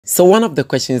So one of the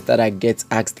questions that I get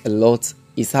asked a lot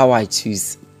is how I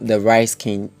choose the right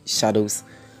skin shadows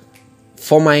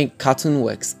for my cartoon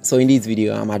works. So in this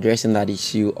video, I'm addressing that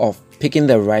issue of picking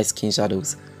the right skin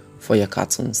shadows for your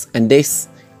cartoons, and this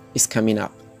is coming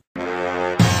up.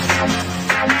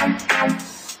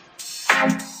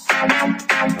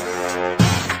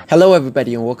 Hello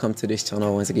everybody and welcome to this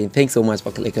channel once again. Thanks so much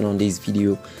for clicking on this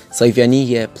video. So if you're new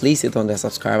here, please hit on the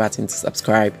subscribe button to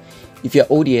subscribe. If you're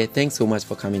old here, thanks so much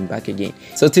for coming back again.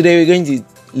 So today we're going to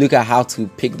look at how to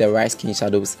pick the right skin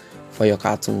shadows for your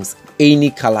cartoons, any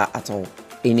color at all,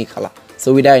 any color.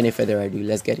 So without any further ado,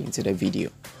 let's get into the video.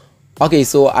 Okay,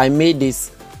 so I made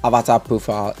this avatar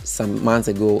profile some months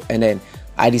ago and then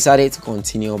I decided to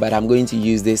continue, but I'm going to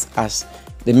use this as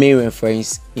the main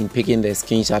reference in picking the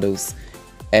skin shadows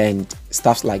and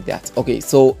stuff like that. Okay,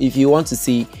 so if you want to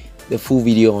see the full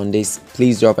video on this,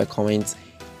 please drop a comment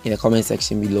in the comment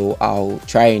section below. I'll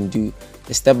try and do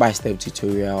a step-by-step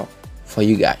tutorial for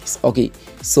you guys. Okay,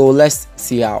 so let's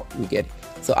see how we get it.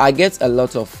 So I get a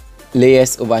lot of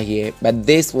layers over here, but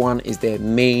this one is the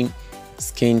main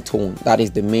skin tone. That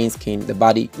is the main skin, the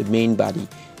body, the main body.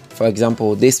 For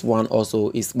example, this one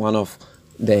also is one of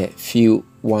the few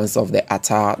ones of the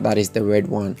attire, that is the red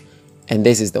one, and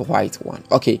this is the white one.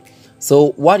 Okay,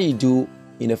 so what you do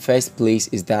in the first place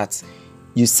is that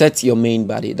you set your main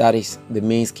body, that is the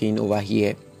main skin over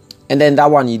here, and then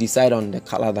that one you decide on the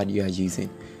color that you are using.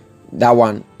 That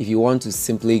one, if you want to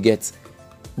simply get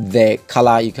the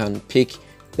color, you can pick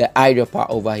the eyedropper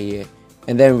over here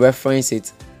and then reference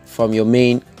it from your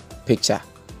main picture.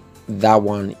 That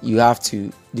one you have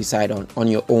to decide on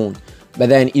your own. But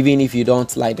then even if you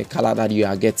don't like the color that you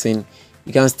are getting,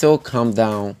 you can still come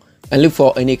down and look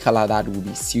for any color that will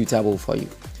be suitable for you.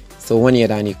 So when you're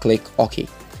done, you click OK.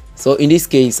 So in this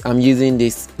case, I'm using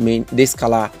this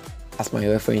color as my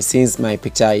reference since my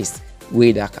picture is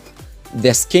way darker.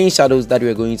 The skin shadows that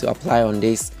we're going to apply on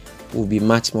this will be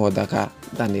much more darker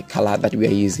than the color that we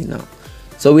are using now.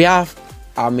 So we have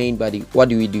our main body. What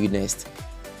do we do next?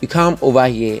 You come over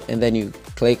here and then you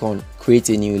click on create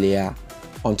a new layer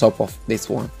on top of this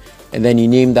one, and then you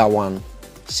name that one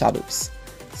shadows.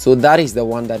 So that is the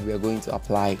one that we are going to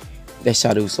apply the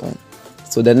shadows on.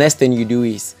 So the next thing you do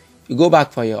is you go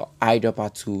back for your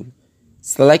eyedropper tool,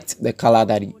 select the color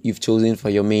that you've chosen for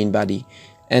your main body,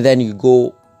 and then you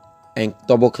go and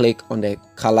double click on the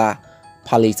color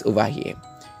palette over here.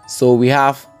 So we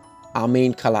have our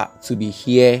main color to be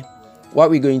here. What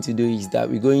we're going to do is that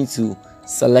we're going to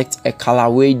select a color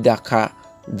way darker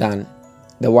than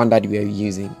the one that we are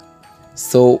using.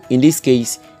 So in this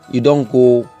case, you don't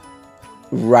go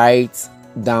right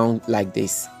down like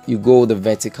this, you go the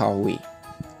vertical way,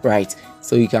 right?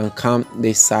 So you can come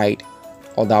this side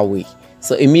or that way.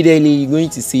 So immediately you're going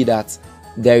to see that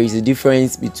there is a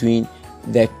difference between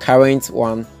the current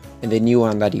one and the new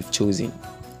one that you've chosen,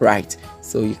 right?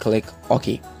 So you click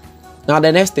OK. Now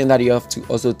the next thing that you have to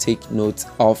also take note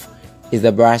of is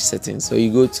the brush settings. So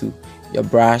you go to your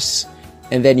brush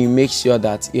and then you make sure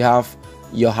that you have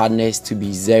your hardness to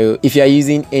be 0 if you are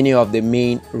using any of the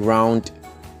main round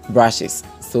brushes.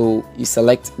 So you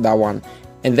select that one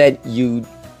and then you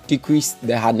decrease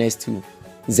the hardness to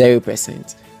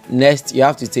 0%. Next, you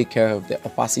have to take care of the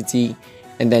opacity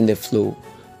and then the flow.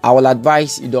 I will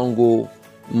advise you don't go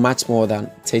much more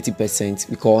than 30%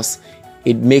 because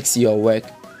it makes your work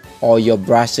or your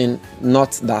brushing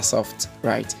not that soft,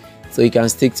 right? So you can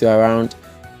stick to around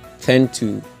 10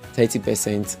 to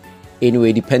 30%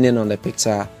 anyway, depending on the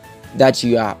picture that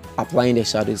you are applying the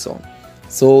shadows on.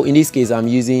 So in this case, I'm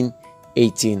using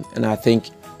 18 and I think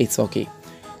it's okay.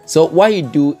 So what you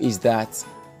do is that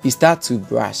you start to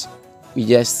brush. We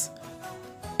just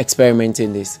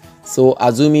experimenting this. So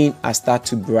assuming I start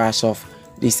to brush off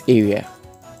this area.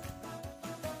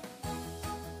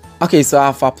 Okay, so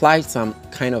I've applied some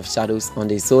kind of shadows on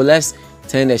this. So let's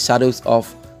turn the shadows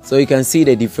off so you can see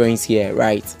the difference here,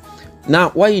 right? Now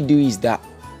what you do is that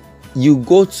you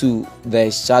go to the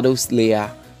shadows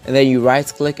layer and then you right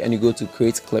click and you go to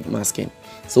create clip masking.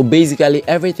 So basically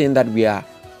everything that we are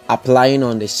applying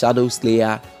on the shadows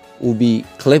layer will be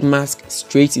clip mask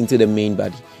straight into the main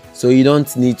body. So you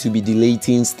don't need to be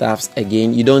deleting stuffs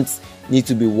again. You don't need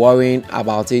to be worrying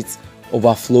about it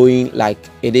overflowing like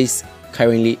it is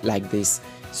currently like this.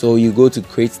 So you go to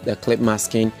create the clip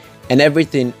masking and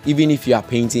everything, even if you are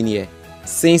painting here,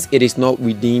 since it is not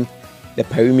within the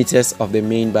perimeters of the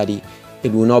main body,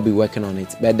 it will not be working on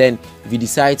it. But then if you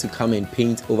decide to come and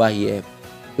paint over here,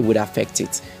 it would affect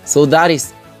it. So that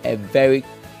is a very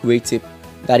great tip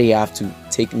that you have to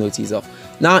take notice of.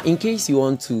 Now in case you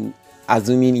want to,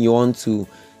 assuming you want to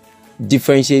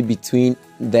differentiate between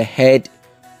the head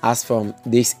as from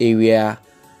this area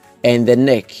and the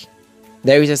neck.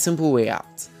 There is a simple way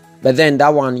out, but then that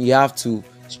one you have to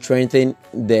strengthen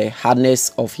the hardness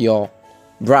of your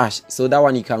brush, so that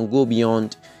one you can go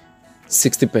beyond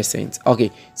 60%.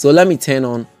 Okay, so let me turn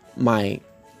on my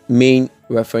main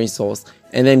reference source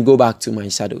and then go back to my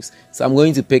shadows. So I'm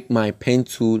going to pick my pen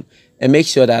tool and make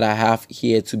sure that I have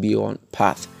here to be on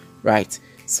path, right?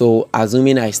 So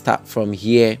assuming I start from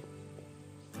here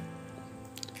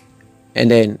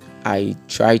and then I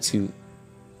try to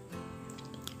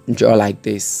draw like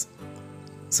this.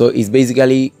 So it's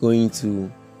basically going to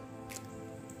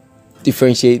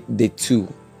differentiate the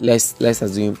two. Let's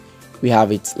assume we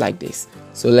have it like this.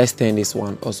 So let's turn this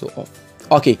one also off.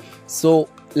 Okay, so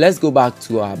let's go back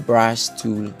to our brush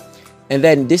tool, and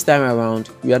then this time around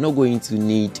we are not going to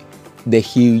need the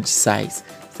huge size,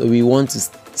 so we want to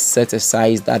set a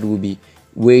size that will be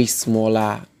way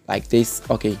smaller like this.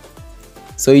 Okay,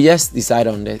 so you just decide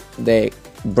on the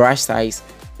brush size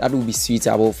that will be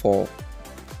suitable for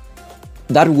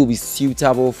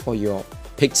your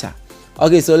picture.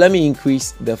 Okay, so let me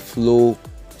increase the flow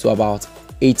to about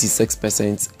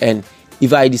 86%, and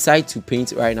if I decide to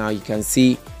paint right now, you can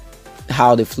see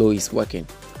how the flow is working.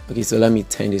 Okay, so let me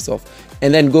turn this off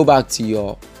and then go back to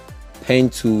your pen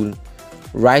tool,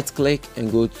 right click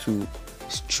and go to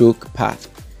stroke path.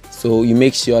 So you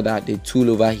make sure that the tool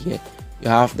over here, you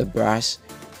have the brush,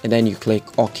 and then you click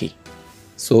OK.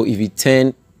 So if you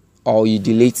turn or you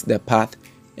delete the path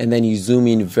and then you zoom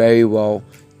in very well,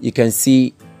 you can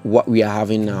see what we are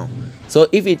having now. So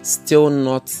if it's still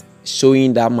not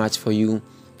showing that much for you,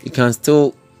 you can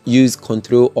still use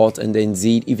Ctrl Alt and then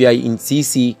Z. If you are in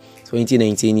CC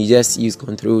 2019, you just use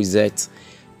Ctrl Z,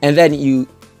 and then you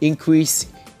increase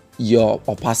your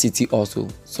opacity also.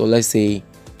 So let's say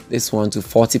this one to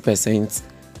 40%,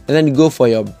 and then you go for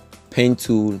your pen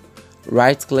tool,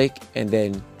 right click and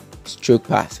then stroke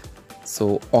path.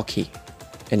 So OK,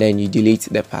 and then you delete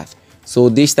the path. So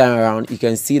this time around you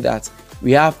can see that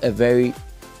we have a very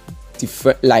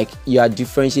different, like you are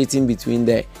differentiating between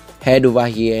the head over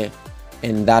here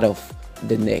and that of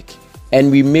the neck,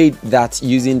 and we made that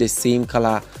using the same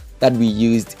color that we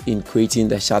used in creating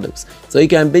the shadows. So you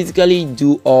can basically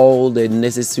do all the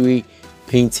necessary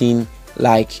painting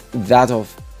like that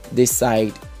of this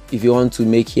side. If you want to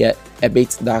make here a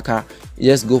bit darker, you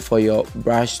just go for your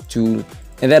brush tool,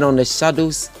 and then on the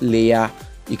shadows layer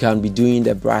you can be doing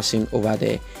the brushing over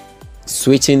there,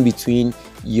 switching between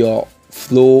your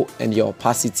flow and your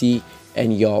opacity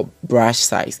and your brush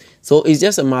size. So it's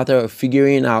just a matter of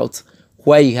figuring out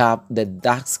where you have the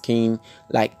dark skin,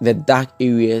 like the dark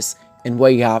areas, and where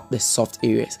you have the soft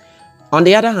areas. On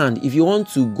the other hand, if you want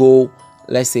to go,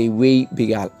 let's say, way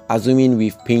bigger, assuming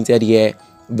we've painted here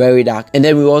very dark and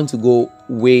then we want to go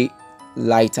way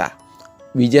lighter,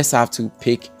 we just have to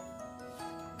pick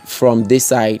from this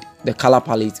side the color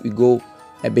palette, we go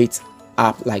a bit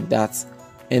up like that,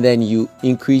 and then you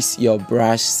increase your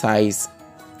brush size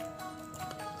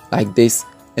like this,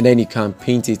 and then you can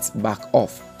paint it back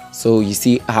off. So you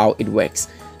see how it works.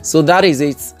 So that is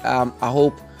it. I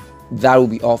hope that will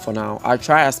be all for now. I'll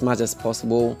try as much as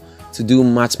possible to do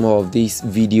much more of these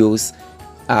videos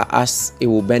as it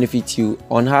will benefit you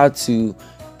on how to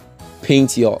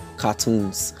paint your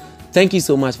cartoons. Thank you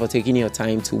so much for taking your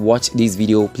time to watch this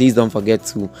video. Please don't forget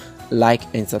to like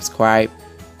and subscribe,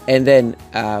 and then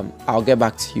I'll get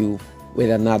back to you with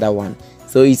another one.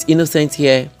 So it's Innocent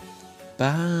here.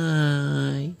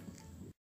 Bye.